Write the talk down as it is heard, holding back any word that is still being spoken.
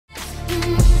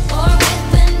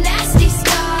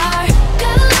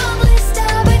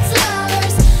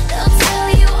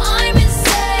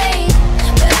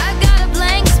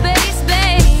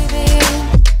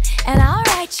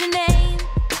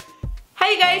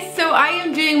guys, so I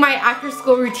am doing my after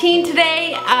school routine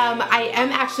today. I am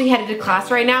actually headed to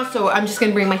class right now, so I'm just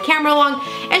gonna bring my camera along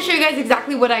and show you guys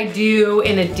exactly what I do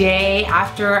in a day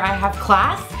after I have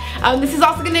class. This is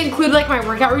also going to include like my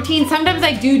workout routine. Sometimes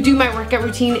I do my workout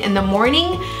routine in the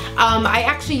morning. I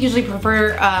actually usually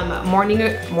prefer morning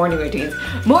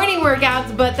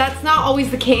workouts, but that's not always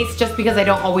the case just because I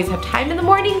don't always have time in the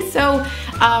morning. So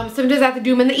sometimes I have to do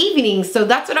them in the evening. So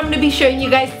that's what I'm going to be showing you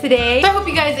guys today. So I hope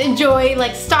you guys enjoy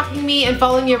like stalking me and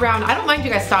following me around. I don't mind you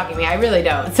guys stalking me, I really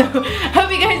don't. So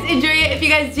hope you guys enjoy it. If you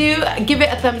guys do, give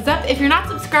it a thumbs up. If you're not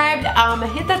subscribed,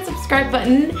 hit that subscribe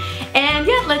button. And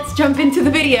yeah, let's jump into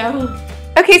the video.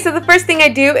 Okay, so the first thing I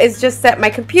do is just set my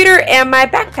computer and my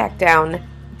backpack down.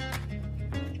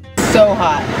 So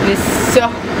hot. It is so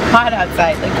hot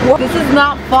outside. Like, what? This is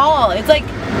not fall. It's like,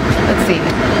 let's see,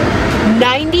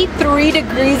 93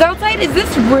 degrees outside? Is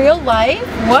this real life?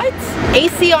 What?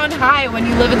 AC on high when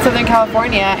you live in Southern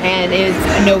California and it's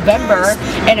November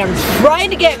and I'm trying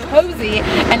to get cozy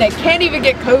and I can't even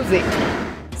get cozy.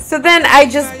 So then I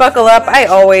just buckle up. I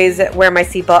always wear my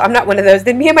seatbelt. I'm not one of those.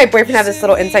 Then me and my boyfriend have this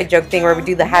little inside joke thing where we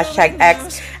do the hashtag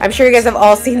X. I'm sure you guys have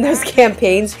all seen those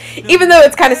campaigns, even though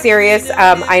it's kind of serious.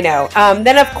 I know.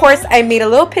 Then of course I made a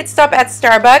little pit stop at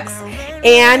Starbucks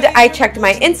and I checked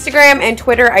my Instagram and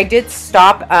Twitter. I did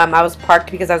stop. I was parked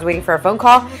because I was waiting for a phone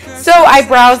call. So I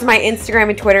browsed my Instagram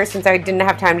and Twitter since I didn't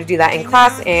have time to do that in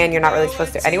class, and you're not really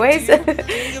supposed to anyways.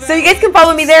 So you guys can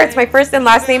follow me there. It's my first and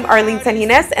last name, Arlyne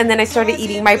Sanjines, and then I started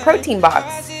eating my protein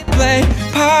box. Play,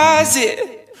 pause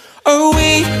it. Oh,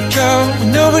 we go,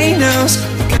 nobody knows.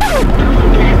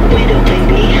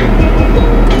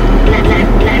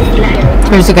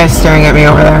 There's a guy staring at me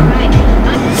over there.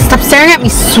 Stop staring at me,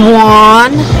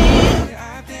 swan!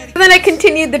 And then I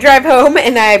continued the drive home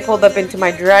and I pulled up into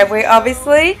my driveway,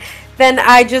 obviously. Then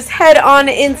I just head on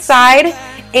inside,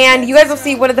 and you guys will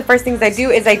see one of the first things I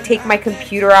do is I take my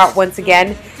computer out once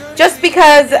again. Just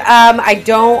because I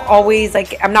don't always,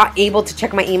 I'm not able to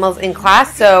check my emails in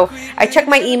class, so I check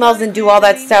my emails and do all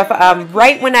that stuff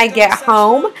right when I get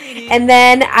home. And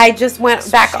then I just went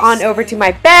back on over to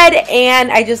my bed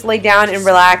and I just laid down and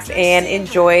relaxed and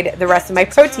enjoyed the rest of my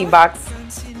protein box.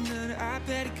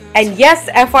 And yes,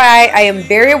 FYI, I am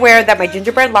very aware that my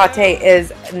gingerbread latte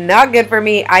is not good for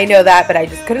me. I know that, but I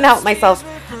just couldn't help myself.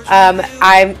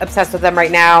 I'm obsessed with them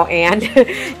right now, and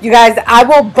you guys, I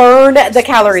will burn the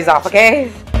calories off,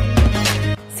 okay?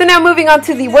 So now moving on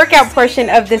to the workout portion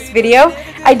of this video,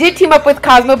 I did team up with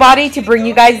Cosmo Body to bring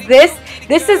you guys this.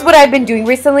 This is what I've been doing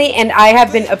recently, and I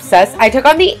have been obsessed. I took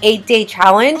on the 8-day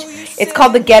challenge. It's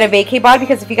called the Get a Vacay Bod,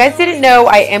 because if you guys didn't know,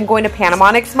 I am going to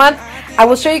Panama next month. I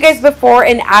will show you guys before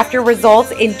and after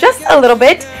results in just a little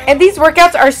bit. And these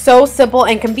workouts are so simple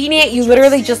and convenient. You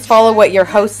literally just follow what your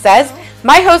host says.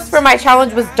 My host for my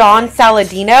challenge was Dawn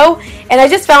Saladino, and I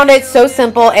just found it so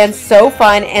simple and so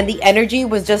fun, and the energy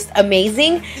was just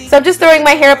amazing. So I'm just throwing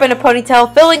my hair up in a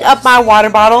ponytail, filling up my water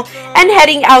bottle, and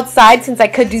heading outside since I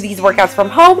could do these workouts from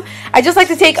home. I just like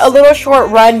to take a little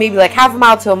short run, maybe like half a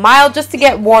mile to a mile, just to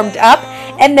get warmed up,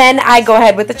 and then I go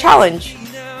ahead with the challenge.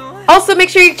 Also, make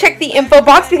sure you check the info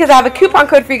box because I have a coupon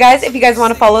code for you guys if you guys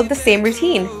want to follow the same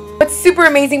routine. What's super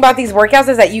amazing about these workouts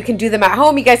is that you can do them at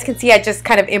home. You guys can see I just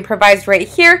kind of improvised right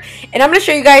here. And I'm going to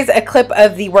show you guys a clip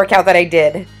of the workout that I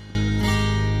did.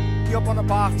 Up on the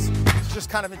box to just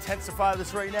kind of intensify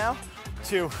this right now.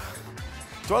 Do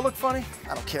I look funny?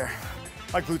 I don't care.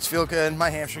 My glutes feel good. My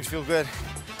hamstrings feel good.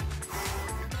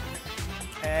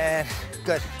 And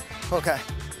good. Okay.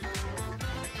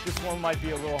 This one might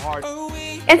be a little hard.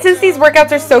 And since these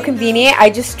workouts are so convenient, I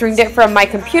just streamed it from my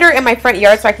computer in my front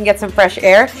yard so I can get some fresh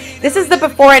air. This is the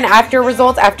before and after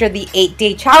results after the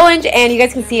 8-day challenge, and you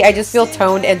guys can see I just feel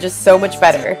toned and just so much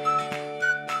better.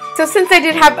 So since I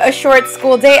did have a short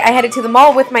school day, I headed to the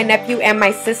mall with my nephew and my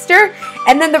sister.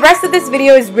 And then the rest of this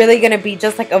video is really going to be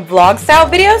just like a vlog style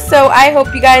video, so I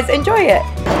hope you guys enjoy it.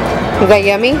 Is that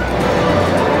yummy?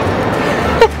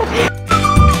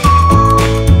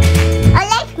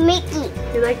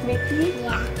 You like Mickey?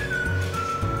 Yeah.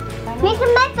 Mickey's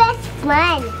my best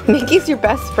friend. Mickey's your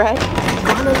best friend?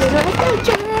 On a little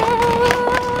adventure.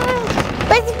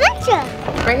 What's adventure?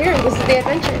 Right here, this is the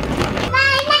adventure.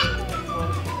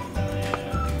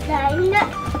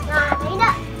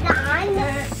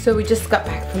 So we just got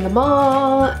back from the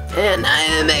mall and I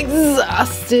am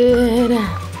exhausted.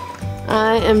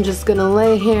 I am just gonna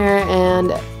lay here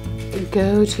and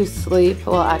go to sleep.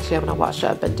 Well, actually I'm gonna wash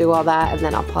up and do all that, and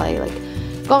then I'll probably like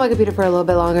go on my computer for a little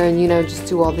bit longer and, you know, just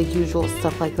do all the usual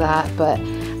stuff like that. But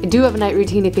I do have a night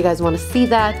routine if you guys want to see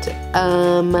that.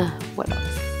 What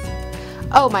else?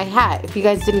 Oh, my hat. If you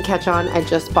guys didn't catch on, I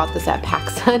just bought this at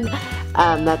PacSun.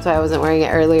 That's why I wasn't wearing it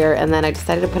earlier, and then I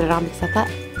decided to put it on because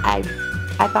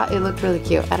I thought it looked really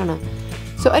cute. I don't know.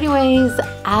 So anyways,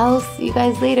 I'll see you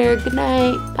guys later. Good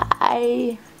night.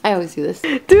 Bye. I always do this. Do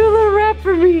a little rap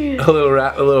for me. A little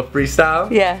rap, a little freestyle?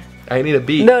 Yeah. I need a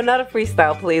beat. No, not a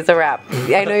freestyle, please. A rap.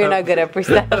 I know you're not good at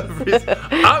freestyles.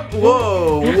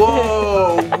 Whoa.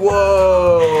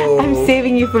 I'm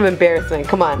saving you from embarrassment.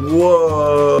 Come on.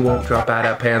 Whoa. Won't drop out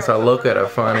of pants. I look at her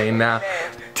funny now.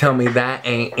 Tell me that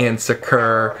ain't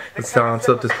insecure. It sounds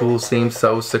up this fool seems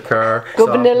so secure. Go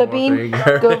vanilla bean.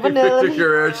 Go vanilla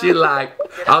bean. She like,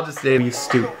 I'll just say you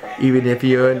stoop. Even if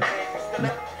you're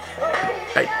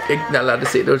I'm not allowed to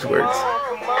say those words.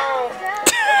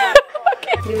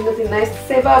 Do you have nothing nice to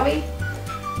say about me?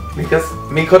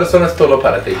 Mi corazón es todo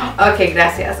para ti. Ok,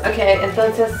 gracias. Ok,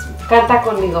 entonces canta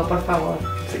conmigo, por favor.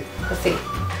 Sí. Así.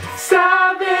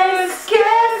 Sabes que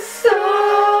estoy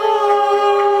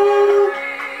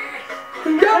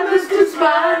dando tus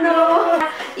manos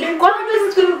Y cuando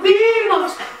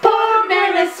estuvimos por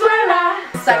Venezuela,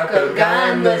 está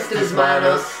colgando en tus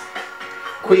manos.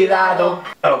 Cuidado.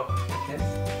 Oh.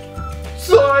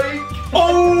 Soy.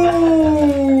 Oh.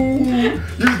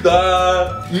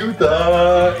 You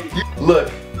die. Look.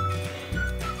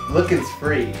 Looking's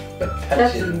free, but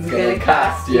touching's gonna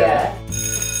cost ya.